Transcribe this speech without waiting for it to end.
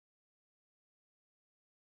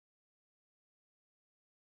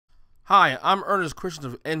Hi, I'm Earnest Christian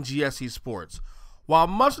of NGSE Sports. While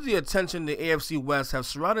much of the attention in the AFC West have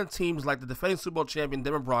surrounded teams like the defending Super Bowl champion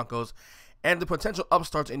Denver Broncos and the potential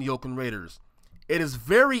upstarts in the Oakland Raiders, it is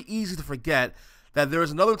very easy to forget that there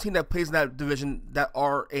is another team that plays in that division that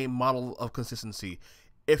are a model of consistency.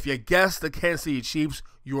 If you guess the Kansas City Chiefs,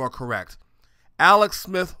 you are correct. Alex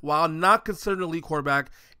Smith, while not considered a elite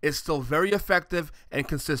quarterback, is still very effective and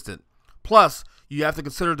consistent. Plus, you have to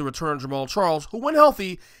consider the return of Jamal Charles, who, when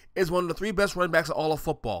healthy, is one of the three best running backs in all of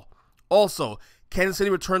football. Also, Kansas City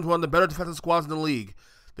returns one of the better defensive squads in the league.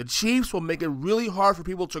 The Chiefs will make it really hard for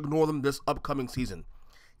people to ignore them this upcoming season.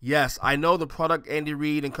 Yes, I know the product Andy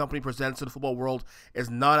Reid and company presents to the football world is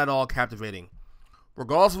not at all captivating.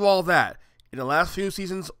 Regardless of all that, in the last few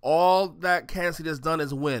seasons, all that Kansas City has done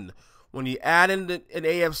is win. When you add in an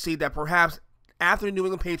AFC that perhaps, after the New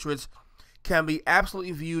England Patriots, can be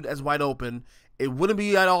absolutely viewed as wide open, it wouldn't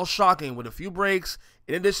be at all shocking with a few breaks,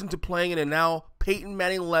 in addition to playing in a now Peyton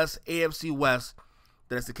Manning-less AFC West,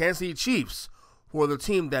 that it's the Kansas City Chiefs who are the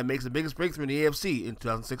team that makes the biggest breakthrough in the AFC in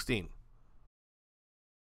 2016.